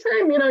 that every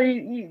time,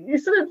 you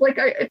sort of like,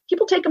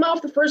 people take him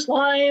off the first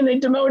line, they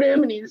demote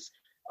him, and he's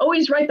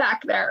always right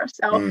back there.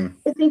 So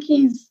I think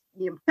he's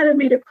kind of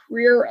made a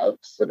career of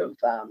sort of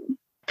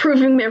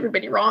proving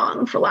everybody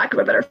wrong, for lack of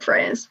a better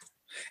phrase.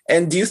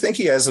 And do you think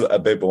he has a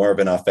bit more of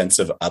an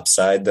offensive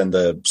upside than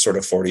the sort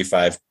of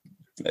 45?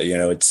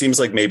 It seems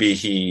like maybe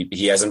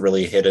he hasn't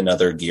really hit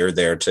another gear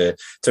there to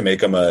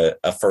make him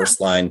a first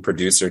line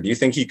producer. Do you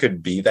think he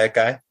could be that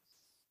guy?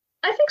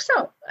 I think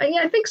so.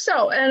 I think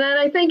so. And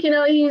I think,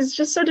 he's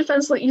just so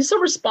defensive. He's so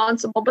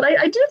responsible, but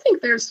I do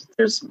think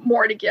there's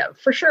more to give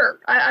for sure.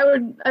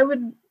 I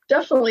would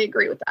definitely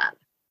agree with that.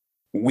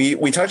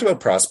 We talked about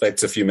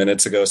prospects a few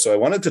minutes ago, so I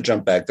wanted to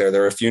jump back there.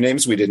 There are a few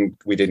names we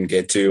didn't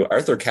get to.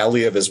 Arthur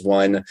Kaliyev is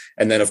one,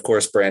 and then of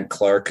course Brandt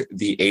Clarke,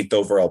 the 8th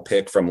overall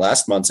pick from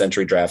last month's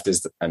entry draft,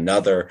 is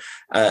another.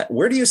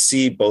 Where do you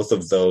see both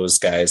of those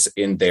guys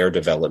in their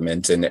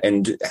development,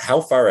 and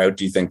how far out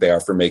do you think they are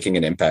for making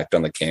an impact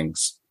on the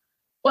Kings?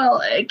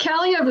 Well,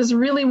 Kaliyev is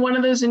really one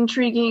of those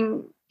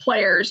intriguing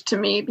players to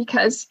me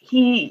because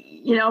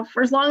he,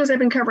 for as long as I've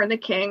been covering the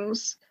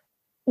Kings,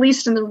 at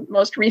least in the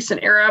most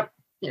recent era,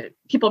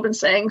 people have been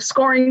saying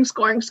scoring,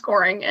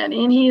 and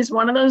he's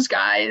one of those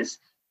guys.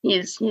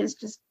 He's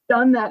just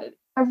done that at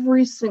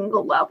every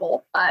single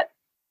level. But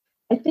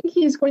I think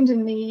he's going to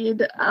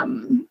need,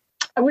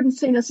 I wouldn't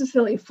say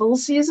necessarily a full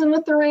season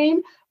with the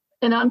Reign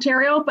in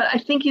Ontario, but I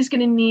think he's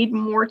going to need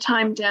more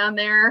time down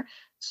there,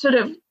 sort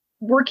of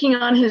working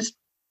on his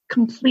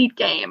complete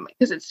game,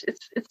 because it's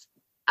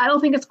I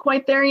don't think it's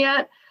quite there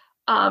yet.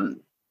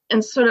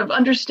 And sort of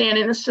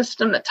understanding the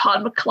system that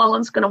Todd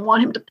McClellan's going to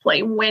want him to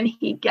play when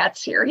he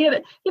gets here. He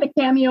had a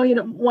cameo, he had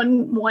a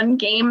one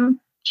game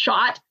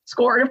shot,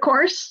 scored, of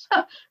course.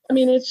 I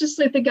mean, it's just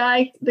like the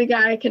guy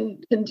can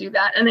do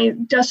that, and they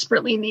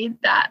desperately need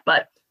that.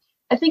 But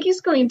I think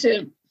he's going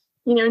to,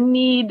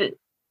 need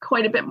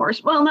quite a bit more.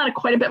 Well, not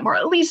quite a bit more,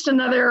 at least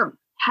another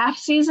half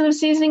season of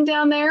seasoning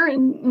down there,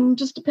 and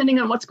just depending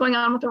on what's going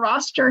on with the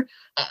roster,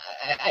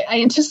 I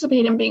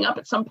anticipate him being up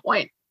at some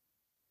point.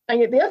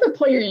 The other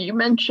player you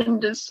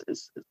mentioned is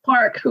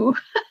Clarke, who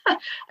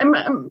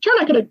I'm sure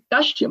not going to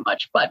gush too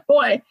much, but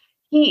boy,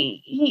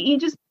 he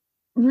just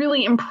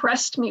really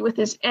impressed me with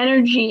his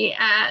energy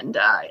and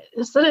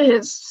sort of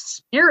his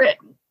spirit.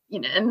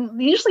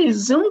 And usually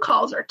Zoom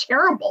calls are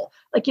terrible.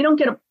 Like you don't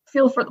get a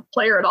feel for the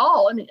player at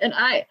all. And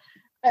I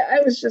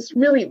was just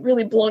really,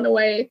 really blown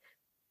away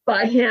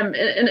by him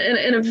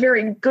in a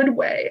very good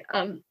way.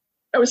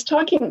 I was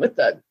talking with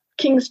the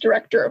Kings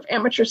director of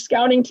amateur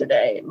scouting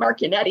today, Mark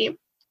Yannetti,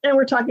 and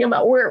we're talking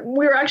about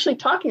we're actually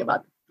talking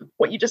about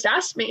what you just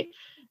asked me.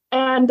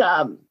 And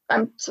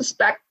I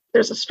suspect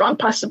there's a strong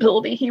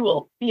possibility he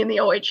will be in the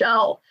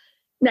OHL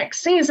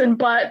next season.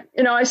 But,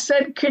 I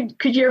said,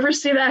 could you ever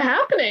see that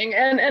happening?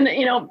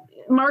 And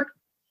Mark,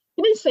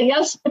 he didn't say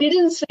yes, but he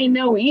didn't say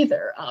no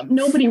either.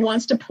 Nobody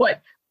wants to put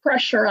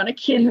pressure on a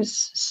kid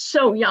who's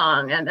so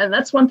young. And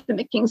that's one thing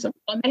the Kings have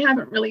done. They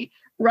haven't really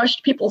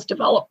rushed people's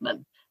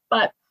development.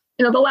 But,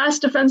 the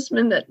last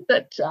defenseman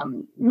that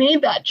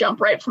made that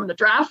jump right from the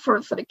draft for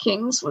the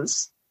Kings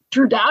was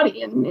Drew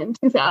Doughty in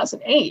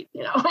 2008.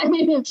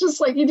 It's just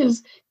like he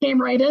just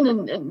came right in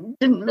and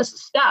didn't miss a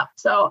step.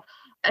 So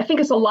I think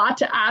it's a lot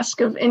to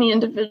ask of any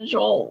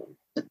individual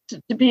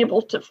to be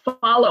able to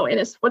follow in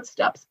his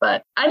footsteps.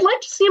 But I'd like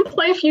to see him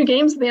play a few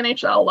games at the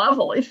NHL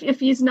level. If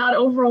he's not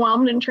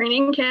overwhelmed in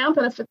training camp,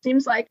 and if it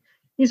seems like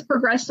he's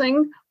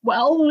progressing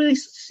well, we'll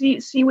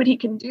see what he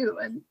can do.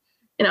 And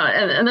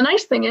and the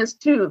nice thing is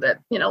too that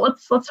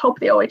let's hope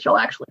the OHL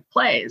actually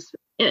plays.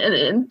 And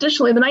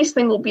additionally, the nice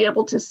thing will be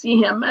able to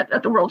see him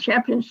at the World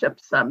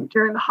Championships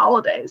during the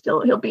holidays.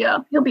 He'll be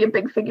a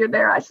big figure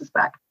there, I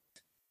suspect.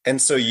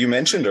 And so you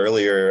mentioned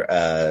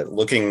earlier,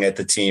 looking at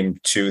the team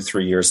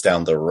 2-3 years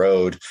down the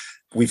road,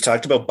 we've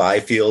talked about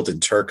Byfield and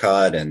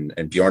Turcotte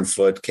and Bjorn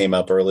Foot came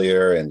up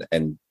earlier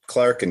and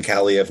Clark and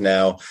Kaliev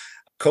now.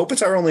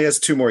 Kopitar only has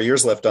 2 more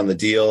years left on the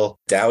deal.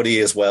 Doughty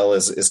as well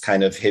is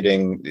kind of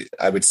hitting,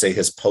 I would say,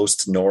 his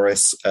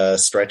post-Norris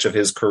stretch of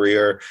his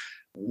career.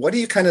 What do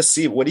you kind of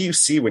see? What do you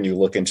see when you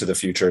look into the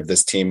future of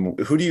this team?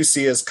 Who do you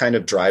see as kind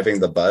of driving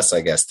the bus,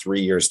 I guess,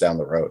 3 years down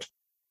the road?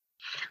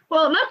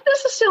 Well, not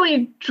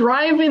necessarily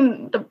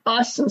driving the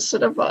bus in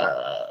sort of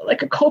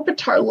like a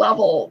Kopitar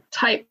level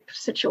type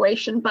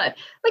situation, but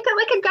like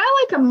a guy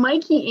like a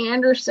Mikey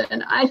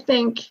Anderson, I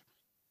think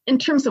in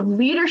terms of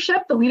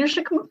leadership, the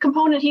leadership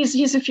component,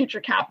 he's a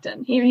future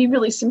captain. He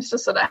really seems to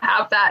sort of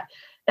have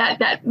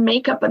that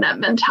makeup and that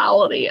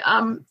mentality.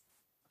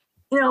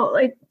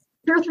 Like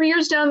 2 or 3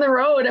 years down the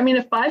road,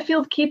 if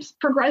Byfield keeps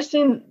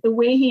progressing the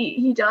way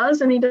he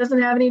does, and he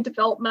doesn't have any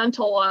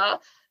developmental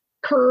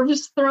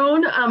curves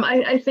thrown,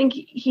 I think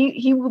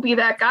he will be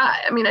that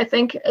guy. I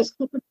think as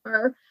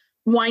Kopitar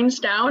winds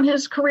down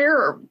his career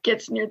or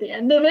gets near the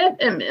end of it,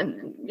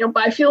 and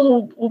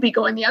Byfield will be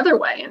going the other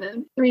way. And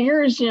in 3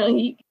 years,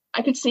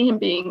 I could see him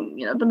being,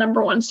 the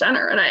number one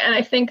center. And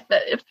I think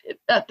that if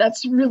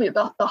that's really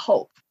the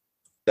hope.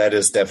 That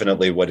is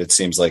definitely what it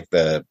seems like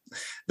the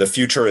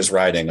future is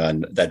riding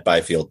on, that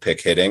Byfield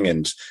pick hitting.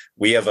 And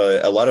we have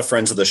a lot of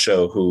friends of the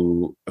show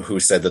who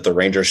said that the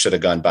Rangers should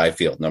have gone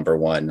Byfield number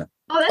one.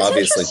 Oh, that's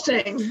obviously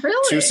interesting.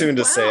 Really? Too soon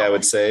to say, I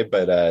would say,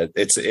 but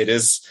it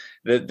is.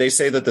 They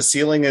say that the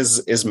ceiling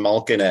is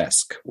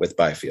Malkin-esque with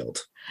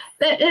Byfield.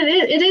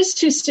 It is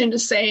too soon to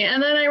say.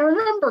 And then I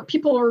remember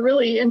people were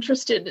really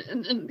interested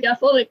in the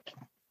Athletic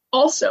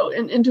also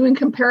in doing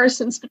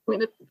comparisons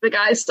between the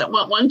guys that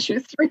went 1, 2,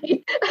 3.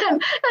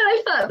 And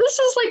I thought,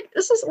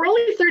 we're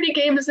only 30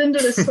 games into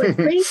this like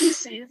crazy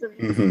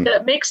season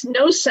that makes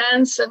no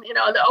sense. And,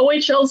 the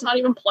OHL is not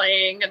even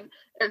playing. And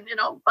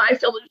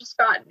Byfield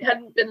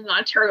hadn't been in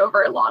Ontario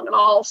very long at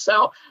all.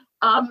 So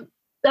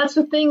that's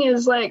the thing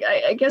is, like,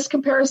 I guess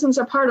comparisons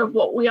are part of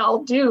what we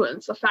all do, and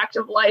it's a fact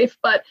of life.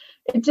 But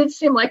it did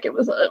seem like it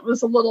was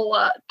a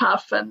little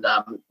tough. And,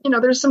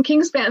 there's some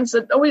Kings fans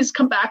that always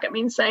come back at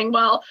me and saying,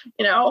 well,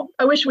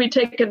 I wish we'd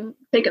taken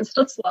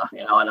Stützle,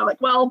 and I'm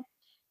like, well,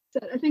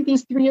 I think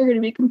these 3 are going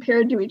to be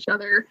compared to each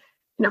other,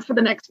 for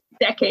the next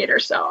decade or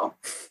so.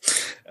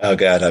 Oh,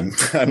 God,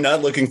 I'm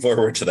not looking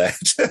forward to that.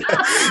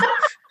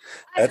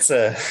 That's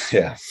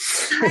yeah.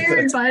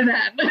 Tired by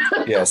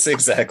then. Yes,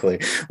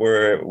 exactly.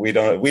 We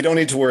don't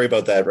need to worry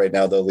about that right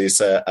now, though,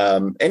 Lisa.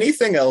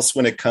 Anything else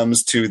when it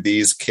comes to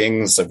these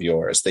Kings of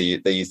yours that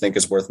you think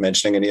is worth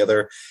mentioning? Any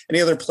other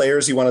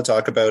players you want to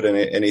talk about? And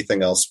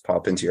anything else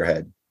pop into your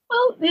head?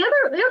 Well, the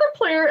other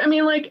player,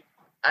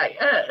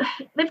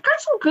 they've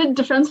got some good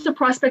defensive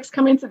prospects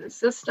coming to the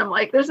system.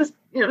 Like there's this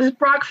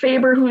Brock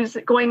Faber who's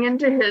going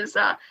into his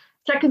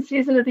second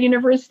season at the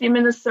University of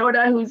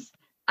Minnesota, who's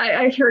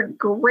I heard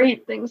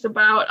great things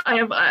about. I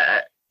have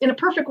in a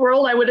perfect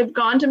world, I would have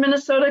gone to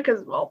Minnesota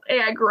because, well, A,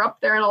 I grew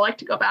up there and I like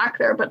to go back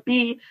there, but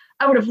B,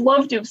 I would have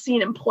loved to have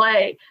seen him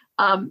play.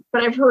 But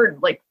I've heard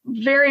like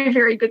very,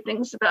 very good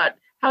things about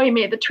how he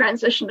made the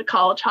transition to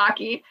college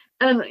hockey.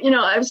 And,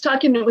 I was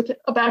talking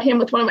about him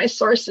with one of my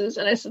sources,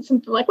 and I said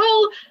something like,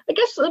 well, I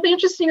guess it'll be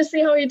interesting to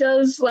see how he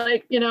does,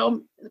 like,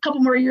 a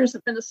couple more years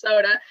at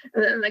Minnesota.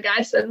 And then the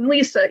guy said,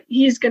 Lisa,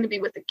 he's going to be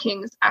with the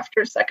Kings after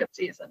his second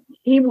season.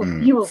 He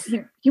won't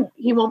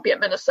be at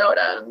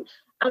Minnesota. And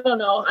I don't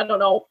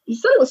know. He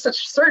said it with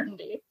such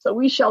certainty, so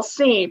we shall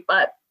see.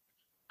 But,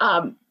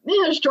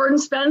 there's Jordan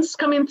Spence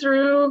coming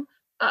through.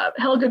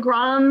 Helge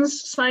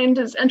Grans signed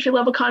his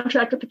entry-level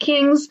contract with the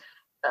Kings.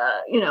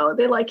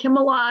 They like him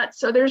a lot.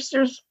 So there's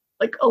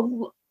like a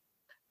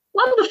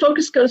lot of the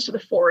focus goes to the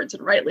forwards,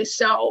 and rightly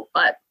so.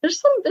 But there's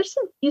some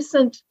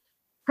decent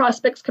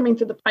prospects coming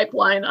through the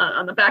pipeline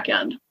on the back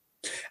end.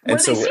 Where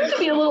they seem to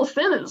be a little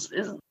thin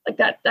is like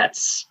that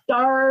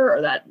star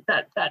or that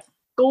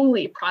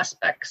goalie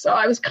prospect. So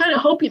I was kind of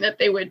hoping that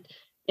they would,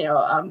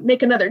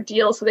 make another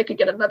deal so they could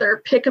get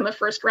another pick in the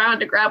first round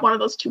to grab one of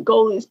those two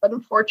goalies. But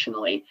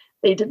unfortunately,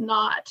 they did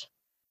not.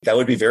 That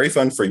would be very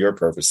fun for your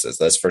purposes,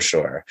 that's for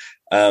sure.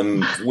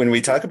 When we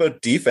talk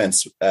about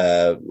defense,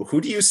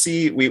 who do you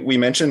see? We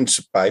mentioned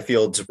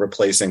Byfield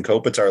replacing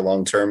Kopitar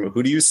long term.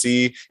 Who do you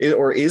see,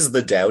 or is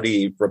the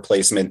Doughty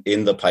replacement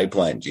in the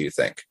pipeline, do you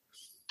think?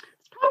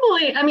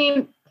 Probably,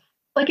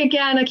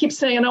 again, I keep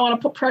saying I don't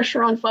want to put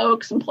pressure on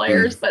folks and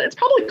players, but it's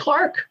probably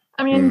Clark.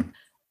 I'm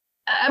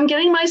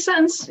getting my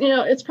sense,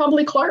 it's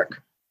probably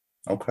Clark.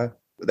 Okay.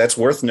 That's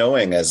worth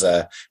knowing, as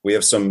we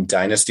have some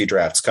dynasty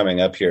drafts coming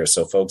up here.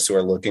 So folks who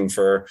are looking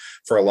for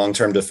a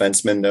long-term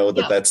defenseman know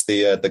that that's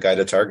the guy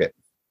to target.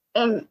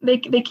 And they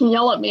can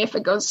yell at me if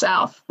it goes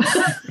south.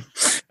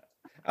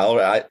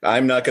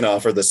 I'm not going to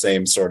offer the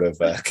same sort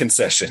of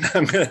concession.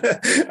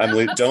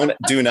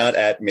 Do not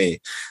at me.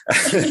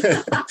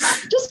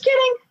 Just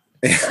kidding.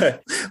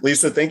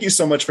 Lisa, thank you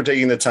so much for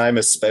taking the time,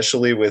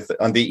 especially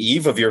on the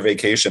eve of your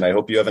vacation. I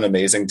hope you have an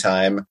amazing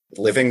time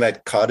living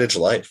that cottage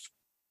life.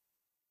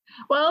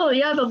 Well,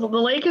 yeah, the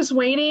lake is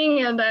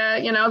waiting, and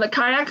the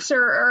kayaks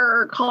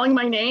are calling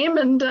my name,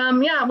 and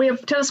we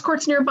have tennis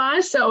courts nearby,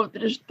 so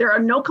there are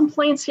no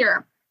complaints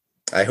here.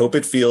 I hope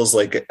it feels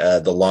like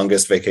the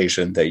longest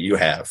vacation that you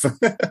have.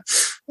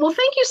 Well,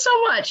 thank you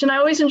so much, and I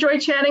always enjoy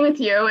chatting with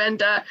you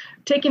and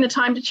taking the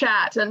time to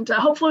chat, and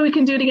hopefully we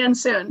can do it again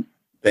soon.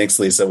 Thanks,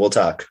 Lisa. We'll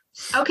talk.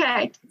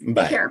 Okay.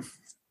 Bye. Take care.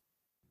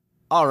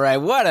 All right,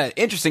 what an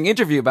interesting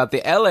interview about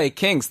the LA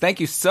Kings. Thank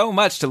you so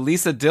much to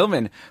Lisa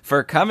Dillman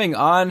for coming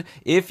on.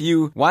 If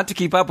you want to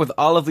keep up with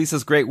all of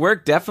Lisa's great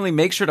work, definitely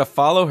make sure to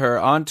follow her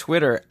on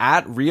Twitter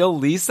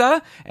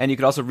 @RealLisa. And you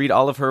can also read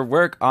all of her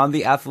work on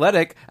The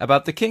Athletic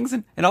about the Kings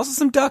and also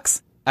some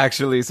Ducks,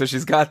 actually. So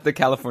she's got the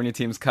California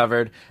teams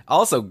covered.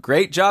 Also,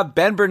 great job,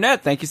 Ben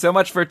Burnett. Thank you so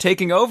much for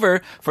taking over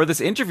for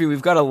this interview.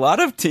 We've got a lot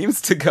of teams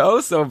to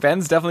go, so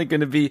Ben's definitely going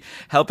to be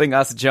helping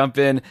us jump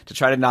in to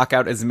try to knock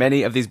out as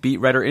many of these beat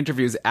writer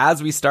interviews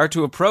as we start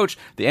to approach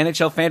the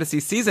NHL fantasy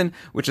season,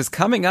 which is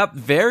coming up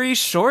very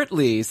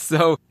shortly.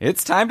 So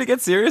it's time to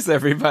get serious,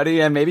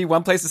 everybody. And maybe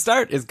one place to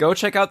start is go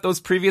check out those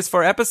previous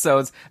 4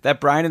 episodes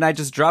that Brian and I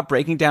just dropped,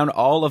 breaking down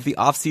all of the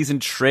off-season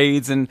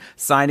trades and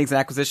signings and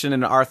acquisition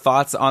and our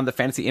thoughts on the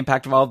fantasy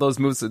impact of all of those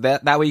moves, so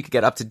that way you could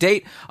get up to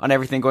date on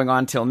everything going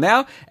on till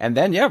now. And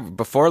then,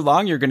 before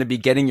long, you're going to be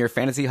getting your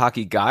fantasy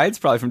hockey guides,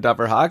 probably from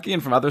Dupper Hockey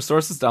and from other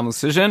sources, Dom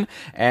Lucian,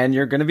 and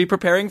you're going to be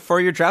preparing for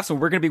your drafts,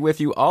 and we're going to be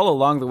with you all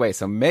along the way.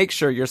 So make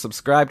sure you're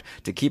subscribed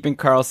to Keeping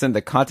Karlsson.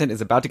 The content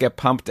is about to get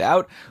pumped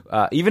out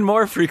even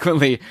more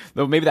frequently,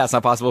 though maybe that's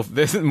not possible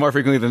more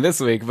frequently than this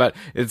week, but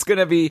it's going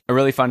to be a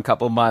really fun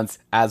couple months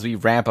as we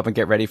ramp up and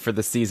get ready for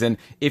the season.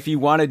 If you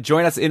want to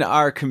join us in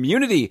our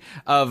community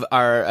of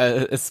our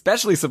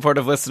especially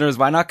supportive listeners,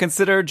 why not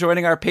consider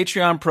joining our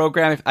Patreon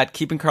program at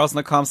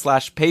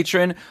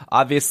keepingkarlsson.com/patron.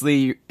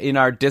 Obviously, in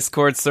our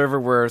Discord server,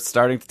 we're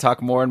starting to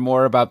talk more and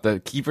more about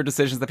the keeper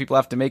decisions that people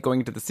have to make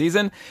going into the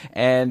season,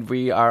 and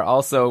we are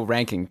also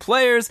ranking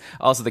players.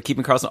 Also, the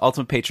Keeping Karlsson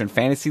Ultimate Patron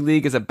Fantasy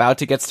League is about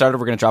to get started.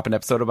 We're going to drop an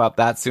episode about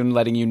that soon,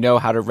 letting you know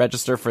how to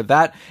register for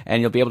that,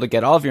 and you'll be able to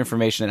get all of your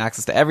information and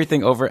access to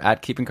everything over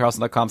at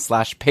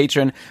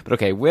keepingkarlsson.com/patron. But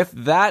okay, with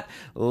that,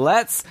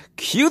 let's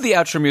cue the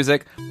outro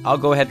music. I'll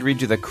go ahead and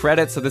read you the credits.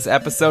 So this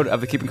episode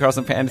of the Keeping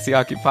Karlsson Fantasy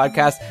Hockey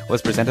Podcast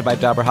was presented by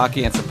Dupper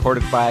Hockey and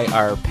supported by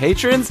our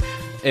patrons.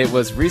 It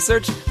was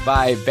researched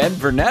by Ben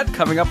Burnett,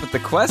 coming up with the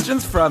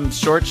questions from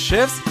Short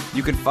Shifts.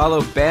 You can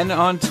follow Ben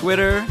on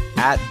Twitter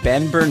at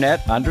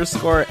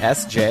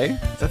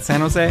BenBurnett_SJ. Is that San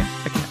Jose?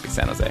 That can't be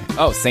San Jose.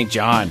 Oh, St.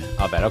 John.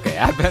 I'll bet. Okay,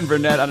 at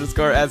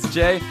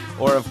BenBurnett_SJ.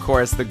 Or, of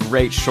course, the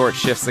great Short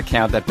Shifts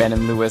account that Ben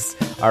and Lewis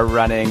are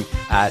running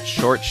at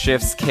Short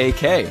Shifts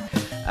KK.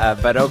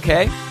 But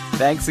okay,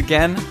 thanks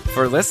again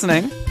for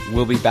listening.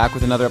 We'll be back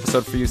with another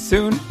episode for you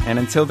soon. And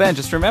until then,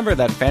 just remember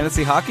that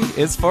fantasy hockey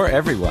is for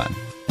everyone.